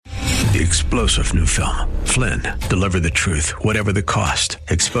The explosive new film, Flynn, Deliver the Truth, Whatever the Cost,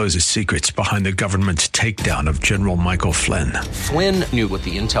 exposes secrets behind the government's takedown of General Michael Flynn. Flynn knew what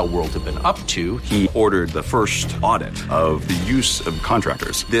the intel world had been up to. He ordered the first audit of the use of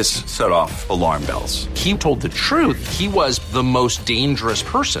contractors. This set off alarm bells. He told the truth. He was the most dangerous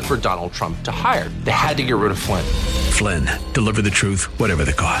person for Donald Trump to hire. They had to get rid of Flynn. Flynn, Deliver the Truth, Whatever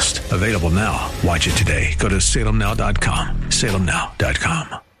the Cost. Available now. Watch it today. Go to salemnow.com.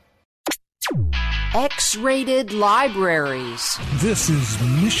 salemnow.com. X-rated libraries. This is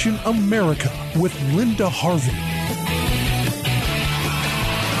Mission America with Linda Harvey.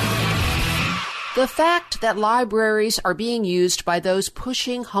 The fact that libraries are being used by those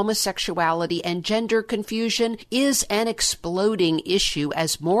pushing homosexuality and gender confusion is an exploding issue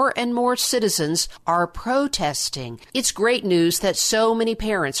as more and more citizens are protesting. It's great news that so many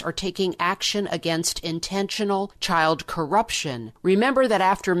parents are taking action against intentional child corruption. Remember that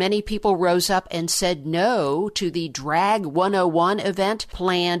after many people rose up and said no to the Drag 101 event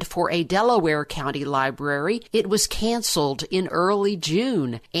planned for a Delaware County library, it was canceled in early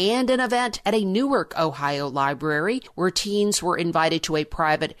June, and an event at a Newark, Ohio library, where teens were invited to a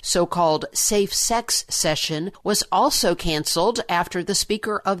private so-called safe sex session, was also canceled after the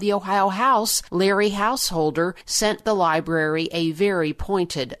Speaker of the Ohio House, Larry Householder, sent the library a very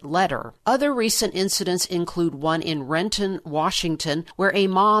pointed letter. Other recent incidents include one in Renton, Washington, where a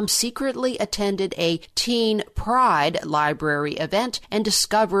mom secretly attended a teen pride library event and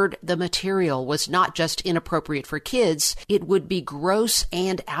discovered the material was not just inappropriate for kids, it would be gross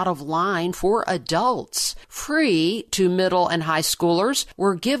and out of line for adults. Free to middle and high schoolers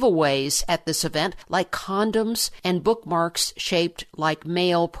were giveaways at this event, like condoms and bookmarks shaped like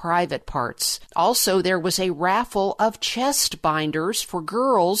male private parts. Also, there was a raffle of chest binders for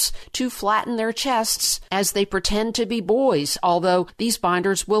girls to flatten their chests as they pretend to be boys, although these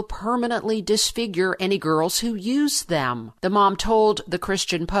binders will permanently disfigure any girls who use them. The mom told the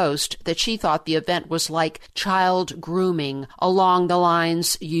Christian Post that she thought the event was like child grooming along the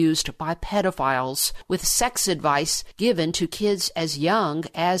lines used by pedophiles, with sex advice given to kids as young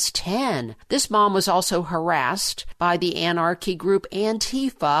as 10. This mom was also harassed by the anarchy group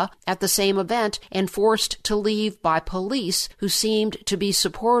Antifa at the same event and forced to leave by police who seemed to be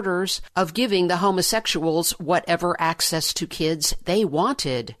supporters of giving the homosexuals whatever access to kids they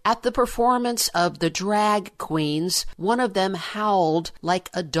wanted. At the performance of the drag queens, one of them howled like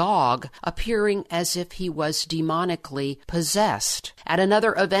a dog, appearing as if he was demonically possessed. At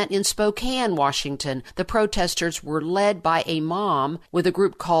another event in Spokane, Washington, the protesters were led by a mom with a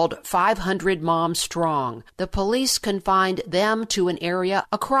group called 500 Moms Strong. The police confined them to an area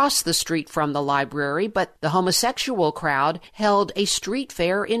across the street from the library, but the homosexual crowd held a street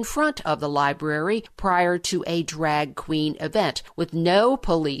fair in front of the library prior to a drag queen event with no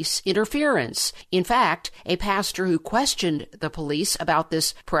police interference. In fact, a pastor who questioned the police about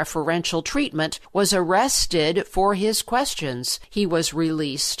this preferential treatment was arrested for his questions. He was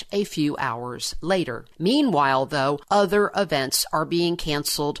released a few hours later. Meanwhile, though, other events are being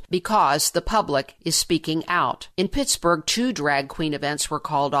canceled because the public is speaking out. In Pittsburgh, 2 drag queen events were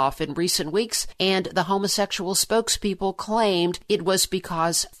called off in recent weeks, and the homosexual spokespeople claimed it was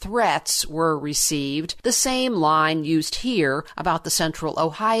because threats were received. The same line used here about the Central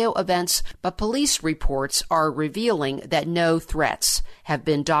Ohio events, but police reports are revealing that no threats have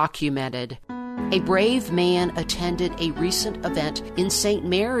been documented. A brave man attended a recent event in St.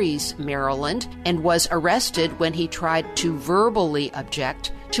 Mary's, Maryland, and was arrested when he tried to verbally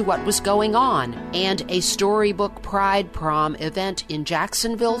object to what was going on. And a Storybook Pride Prom event in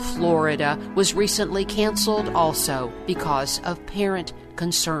Jacksonville, Florida, was recently canceled also because of parent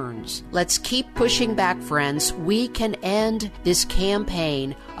concerns. Let's keep pushing back, friends. We can end this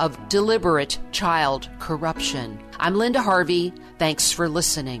campaign of deliberate child corruption. I'm Linda Harvey. Thanks for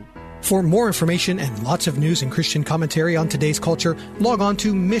listening. For more information and lots of news and Christian commentary on today's culture, log on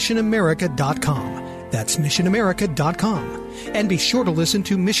to missionamerica.com. That's missionamerica.com. And be sure to listen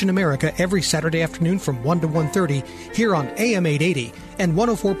to Mission America every Saturday afternoon from 1 to 1:30 here on AM 880 and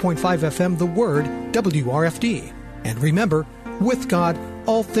 104.5 FM The Word, WRFD. And remember, with God,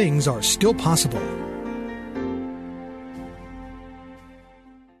 all things are still possible.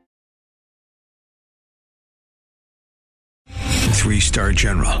 3-star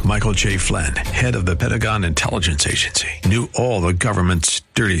General Michael J. Flynn, head of the Pentagon Intelligence Agency, knew all the government's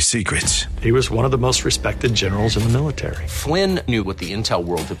dirty secrets. He was one of the most respected generals in the military. Flynn knew what the intel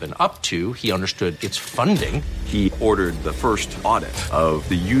world had been up to. He understood its funding. He ordered the first audit of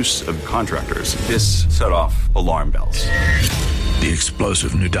the use of contractors. This set off alarm bells. The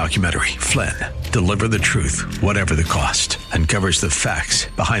explosive new documentary, Flynn, deliver the truth, whatever the cost, uncovers the facts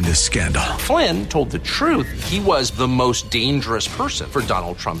behind the scandal. Flynn told the truth. He was the most dangerous person for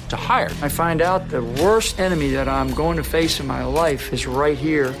Donald Trump to hire. I find out the worst enemy that I'm going to face in my life is right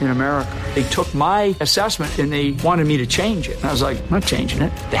here in America. They took my assessment and they wanted me to change it. And I was like, I'm not changing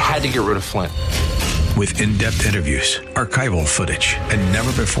it. They had to get rid of Flynn. With in-depth interviews, archival footage, and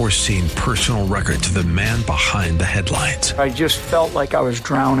never-before-seen personal records of the man behind the headlines. I just felt like I was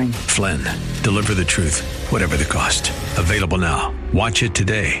drowning. Flynn, deliver the truth, whatever the cost. Available now. Watch it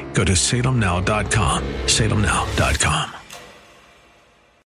today. Go to salemnow.com. salemnow.com.